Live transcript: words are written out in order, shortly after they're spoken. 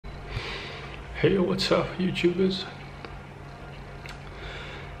Hey, what's up, YouTubers?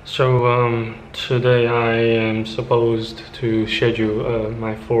 So today I am supposed to schedule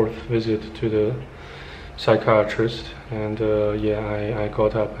my fourth visit to the psychiatrist, and yeah, I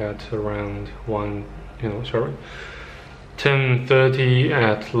got up at around 10:30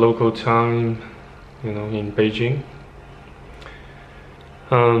 at local time, in Beijing.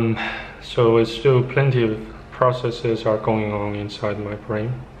 So it's still plenty of processes are going on inside my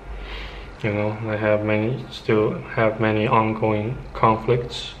brain. I still have many ongoing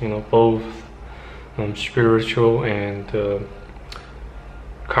conflicts, both spiritual and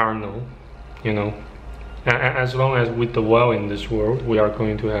carnal. As long as we dwell in this world, we are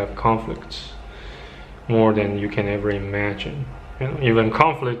going to have conflicts more than you can ever imagine. Even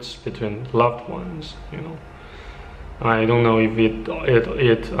conflicts between loved ones. I don't know if it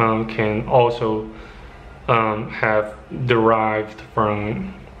can also have derived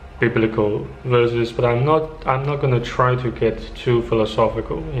from biblical verses, but I'm not going to try to get too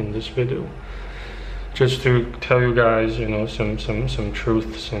philosophical in this video. Just to tell you guys, some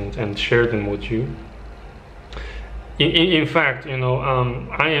truths and share them with you. In fact,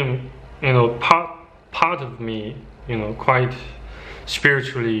 I am, part of me, quite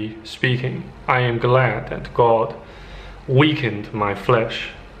spiritually speaking, I am glad that God weakened my flesh,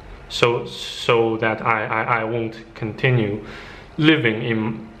 so that I won't continue living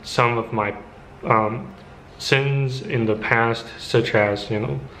in some of my sins in the past, such as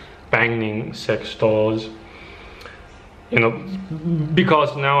banging sex dolls.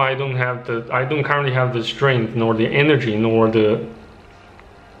 Because now I don't currently have the strength, nor the energy, nor the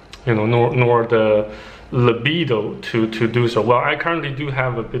nor the libido to do so. Well, I currently do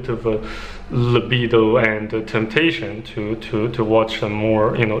have a bit of a libido and a temptation to watch some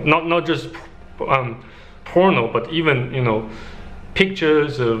more, not just porno, but even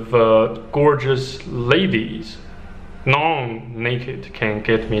pictures of gorgeous ladies, non-naked, can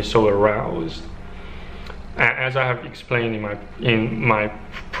get me so aroused, as I have explained in my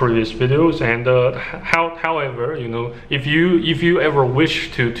previous videos. And however, if you ever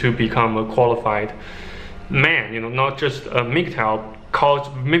wish to become a qualified man, not just a MGTOW, cause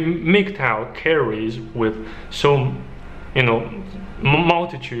MGTOW carries with so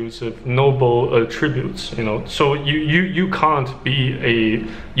multitudes of noble attributes, so you can't be a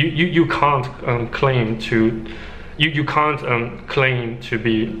you can't claim to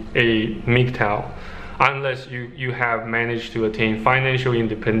be a MGTOW unless you have managed to attain financial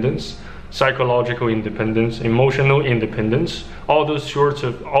independence, psychological independence, emotional independence, all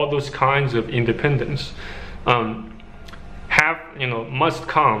those kinds of independence must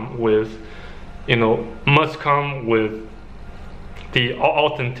come with the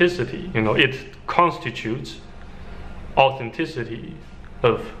authenticity. It constitutes authenticity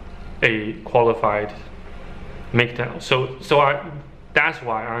of a qualified MGTOW. So that's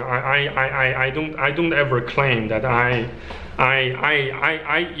why I don't ever claim that I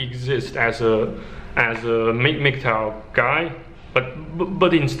exist as a MGTOW guy,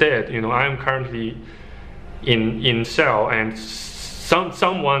 but instead, I am currently in cell, and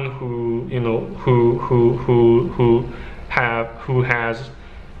someone who has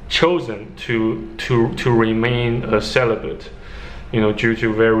chosen to remain a celibate, due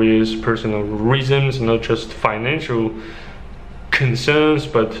to various personal reasons, not just financial concerns,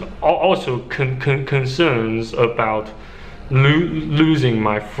 but also concerns about losing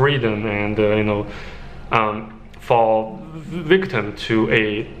my freedom, and fall victim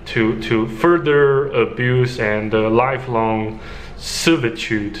to further abuse and lifelong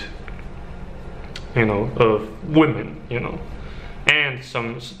servitude, of women, and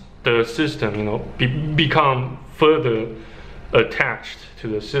the system, become further attached to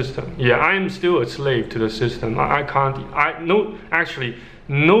the system. Yeah, I am still a slave to the system.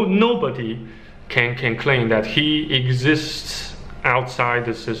 Nobody can claim that he exists outside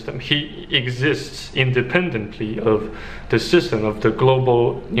the system. He exists independently of the system, of the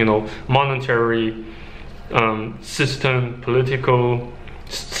global, monetary system, political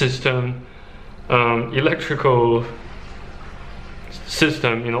system, electrical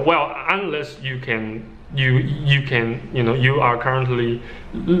system. Well, unless you are currently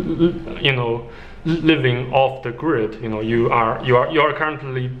living off the grid. You are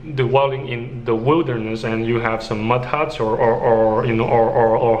currently dwelling in the wilderness, and you have some mud huts or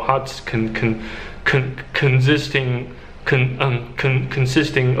huts consisting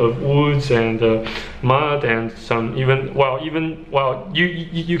of woods and mud, and some you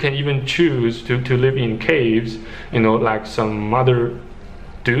can even choose to live in caves, like some other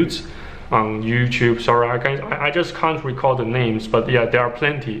dudes. on YouTube. Sorry, I just can't recall the names, but yeah, there are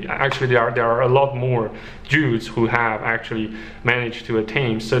plenty. Actually, there are a lot more Jews who have actually managed to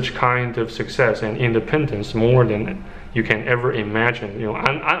attain such kind of success and independence more than you can ever imagine. You know,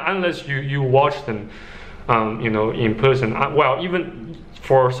 unless you watch them, you know, in person. Well, even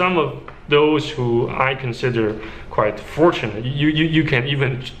for some of those who I consider quite fortunate, you can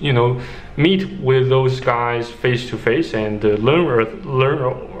even, you know, meet with those guys face to face and learn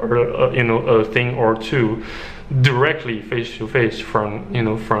you know, a thing or two directly face to face from, you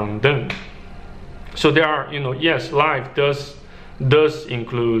know, from them. So there are, you know, yes, life does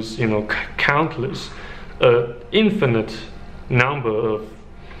includes, you know, countless, infinite number of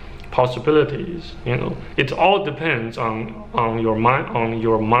possibilities. You know, it all depends on your mind, on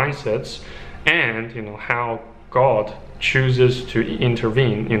your mindsets, and, you know, how God chooses to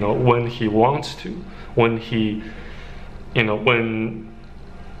intervene, you know, when He wants to, when He, you know, when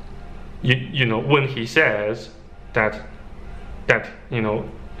you know, when He says that you know,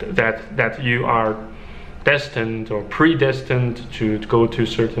 that you are destined or predestined to go to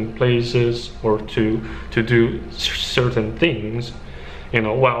certain places or to do certain things. You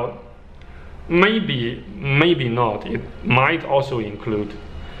know, well, maybe not. It might also include,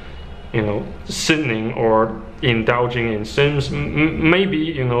 you know, sinning or indulging in sins. Maybe,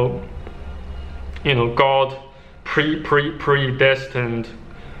 you know, God predestined,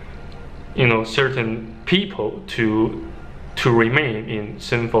 you know, certain people to remain in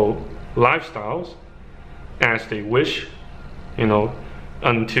sinful lifestyles as they wish, you know,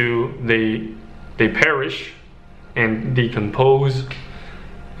 until they perish and decompose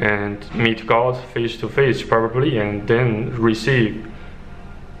and meet God face to face probably, and then receive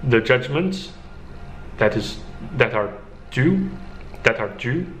the judgments that are due,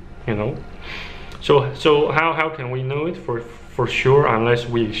 you know. So how can we know it for sure unless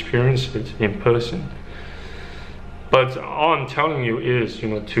we experience it in person? But all I'm telling you is, you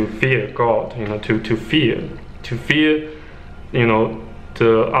know, to fear God, you know, to fear, you know,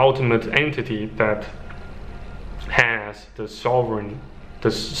 the ultimate entity that has the sovereignty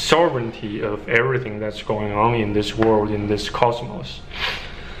of everything that's going on in this world, in this cosmos.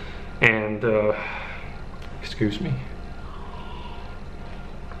 And excuse me.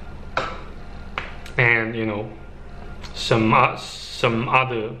 And, you know, some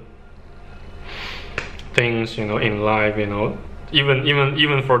other things, you know, in life, you know,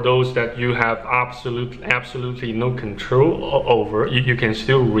 even for those that you have absolutely no control over, you can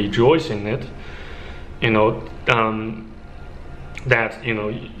still rejoice in it, you know, that, you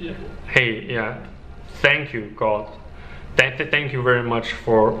know, hey, yeah, thank you, God, thank you very much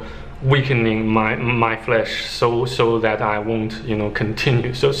for weakening my flesh so that I won't, you know,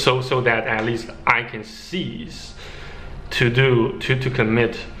 continue, so that at least I can cease to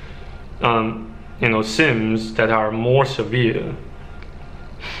commit you know, sins that are more severe,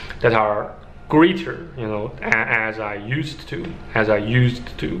 that are greater, you know, as I used to,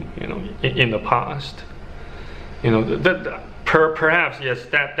 you know, in the past. You know, perhaps, yes,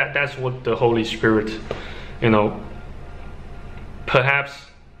 that's what the Holy Spirit, you know, perhaps,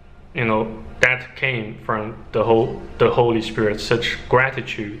 you know, that came from the Holy Spirit. Such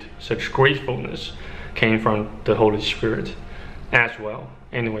gratitude, such gratefulness came from the Holy Spirit as well.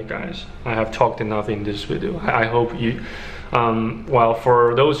 Anyway, guys, I have talked enough in this video. I hope you, well,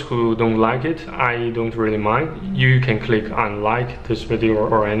 for those who don't like it, I don't really mind. You can click unlike this video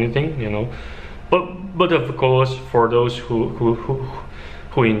or anything, you know. But of course, for those who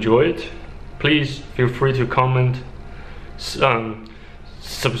enjoy it, please feel free to comment,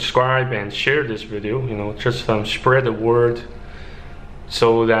 subscribe, and share this video. You know, just spread the word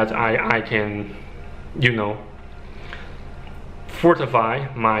so that I can, you know, fortify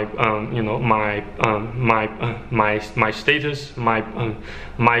my you know, my status, my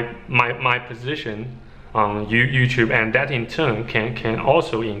position on YouTube, and that in turn can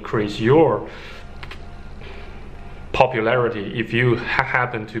also increase your popularity if you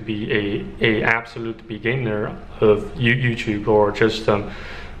happen to be a absolute beginner of YouTube, or just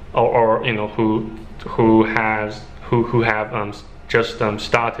or you know, who have just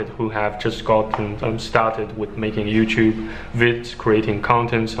started, who have just gotten started with making YouTube vids, creating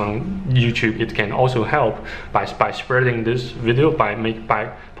contents on YouTube. It can also help by spreading this video, by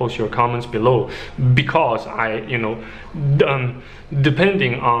post your comments below, because I, you know,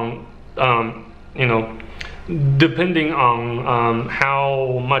 depending on you know, depending on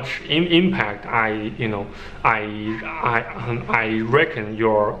how much impact I, you know, I reckon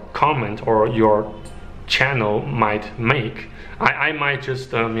your comment or your channel might make, I might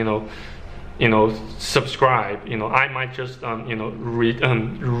just you know, subscribe, I might just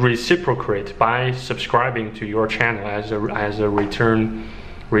reciprocate by subscribing to your channel as a returning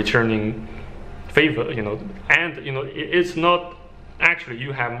favor, and it's not actually,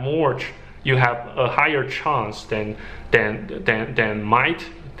 you have a higher chance than might,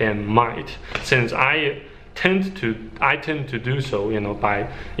 since I tend to do so, by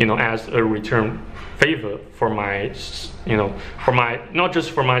as a return favor for my not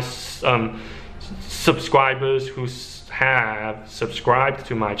just for my subscribers who have subscribed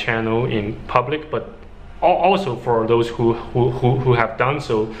to my channel in public, but also for those who have done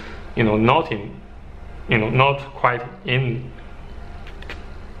so, not quite in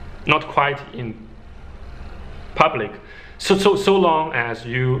public. So long as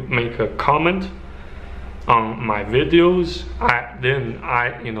you make a comment on my videos, then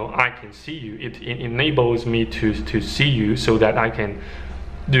I can see you. It enables me to see you, so that I can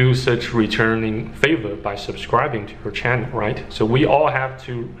do such returning favor by subscribing to your channel, right? So we all have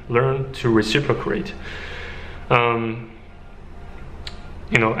to learn to reciprocate, as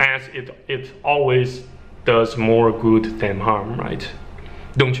it always does more good than harm, right?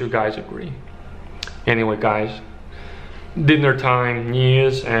 Don't you guys agree? Anyway, guys, dinner time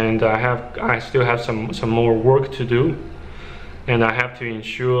nears, and I still have some more work to do, and I have to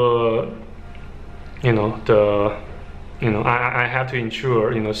ensure I have to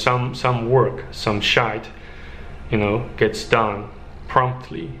ensure some work, some shite gets done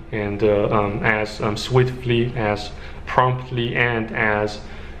promptly, and as swiftly, as promptly, and as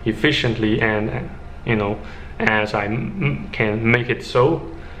efficiently, and as I can make it so.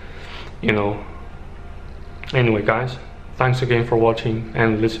 Anyway, guys, thanks again for watching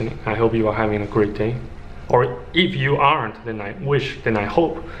and listening. I hope you are having a great day. Or if you aren't, then I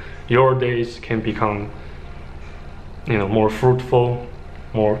hope your days can become more fruitful,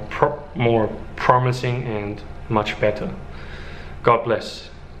 more promising, and much better. God bless.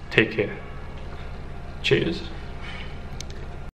 Take care. Cheers.